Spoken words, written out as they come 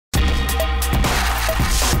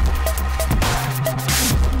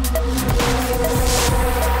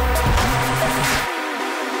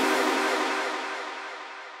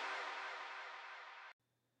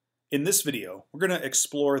In this video, we're going to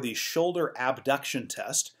explore the Shoulder ABDuction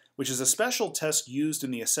Test, which is a special test used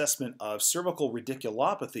in the assessment of cervical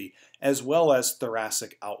radiculopathy as well as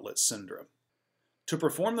thoracic outlet syndrome. To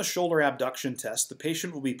perform the shoulder abduction test, the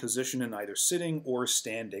patient will be positioned in either sitting or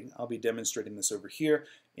standing. I'll be demonstrating this over here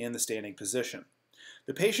in the standing position.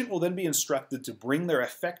 The patient will then be instructed to bring their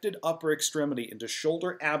affected upper extremity into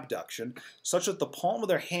shoulder abduction such that the palm of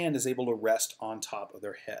their hand is able to rest on top of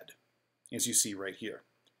their head, as you see right here.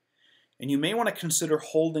 And you may want to consider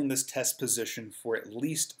holding this test position for at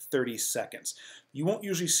least 30 seconds. You won't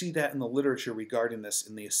usually see that in the literature regarding this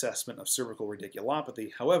in the assessment of cervical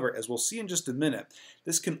radiculopathy. However, as we'll see in just a minute,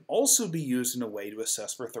 this can also be used in a way to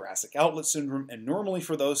assess for thoracic outlet syndrome, and normally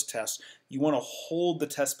for those tests, you want to hold the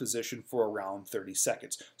test position for around 30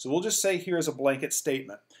 seconds. So we'll just say here as a blanket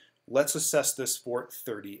statement, let's assess this for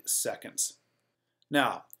 30 seconds.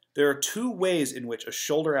 Now, there are two ways in which a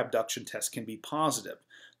shoulder abduction test can be positive.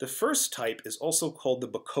 The first type is also called the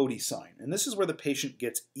Bocotti sign, and this is where the patient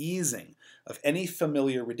gets easing of any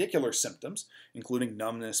familiar radicular symptoms, including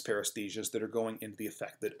numbness, paresthesias that are going into the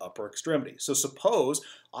affected upper extremity. So suppose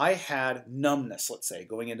I had numbness, let's say,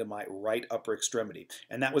 going into my right upper extremity,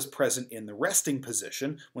 and that was present in the resting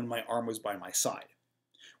position when my arm was by my side.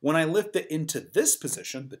 When I lift it into this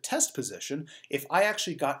position, the test position, if I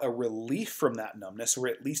actually got a relief from that numbness, or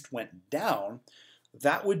at least went down,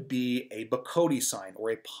 that would be a Bocotti sign, or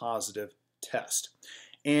a positive test.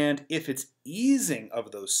 And if it's easing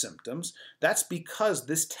of those symptoms, that's because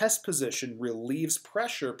this test position relieves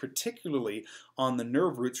pressure, particularly on the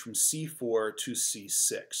nerve roots from C4 to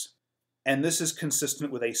C6. And this is consistent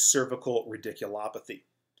with a cervical radiculopathy.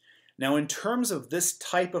 Now, in terms of this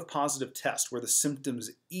type of positive test where the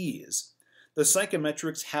symptoms ease, the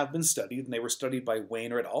psychometrics have been studied, and they were studied by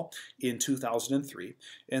Wayne et al. In 2003,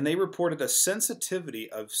 and they reported a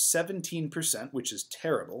sensitivity of 17%, which is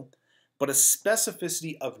terrible, but a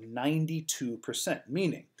specificity of 92%,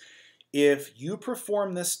 meaning if you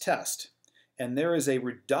perform this test and there is a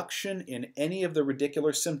reduction in any of the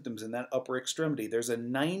radicular symptoms in that upper extremity, there's a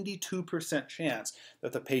 92% chance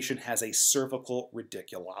that the patient has a cervical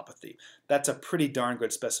radiculopathy. That's a pretty darn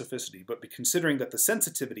good specificity, but considering that the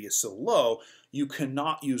sensitivity is so low, you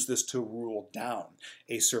cannot use this to rule down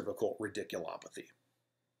a cervical radiculopathy.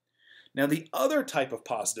 Now, the other type of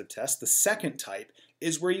positive test, the second type,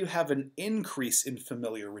 is where you have an increase in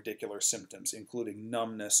familiar radicular symptoms, including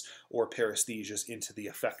numbness or paresthesias into the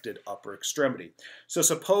affected upper extremity. So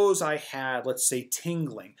suppose I had, let's say,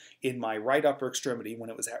 tingling in my right upper extremity when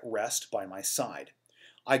it was at rest by my side.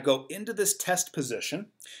 I go into this test position,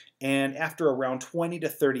 and after around 20 to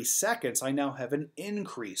 30 seconds, I now have an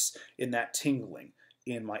increase in that tingling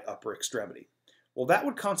in my upper extremity. Well, that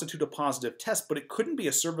would constitute a positive test, but it couldn't be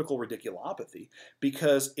a cervical radiculopathy,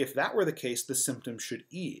 because if that were the case, the symptoms should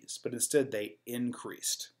ease, but instead they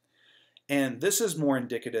increased. And this is more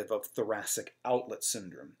indicative of thoracic outlet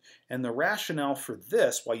syndrome. And the rationale for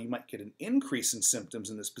this, why you might get an increase in symptoms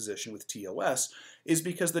in this position with TOS, is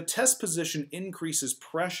because the test position increases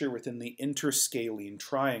pressure within the interscalene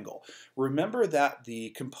triangle. Remember that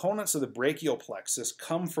the components of the brachial plexus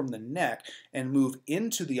come from the neck and move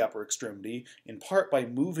into the upper extremity, in part by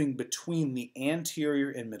moving between the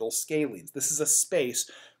anterior and middle scalenes. This is a space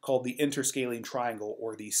called the interscalene triangle,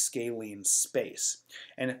 or the scalene space.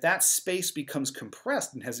 And if that space becomes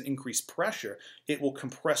compressed and has increased pressure, it will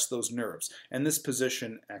compress those nerves. And this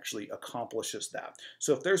position actually accomplishes that.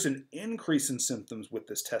 So if there's an increase in symptoms with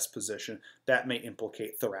this test position, that may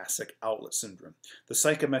implicate thoracic outlet syndrome. The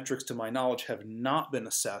psychometrics, to my knowledge, have not been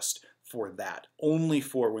assessed for that, only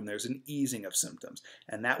for when there's an easing of symptoms.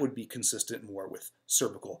 And that would be consistent more with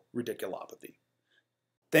cervical radiculopathy.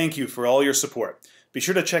 Thank you for all your support. Be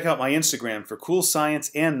sure to check out my Instagram for cool science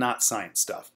and not science stuff.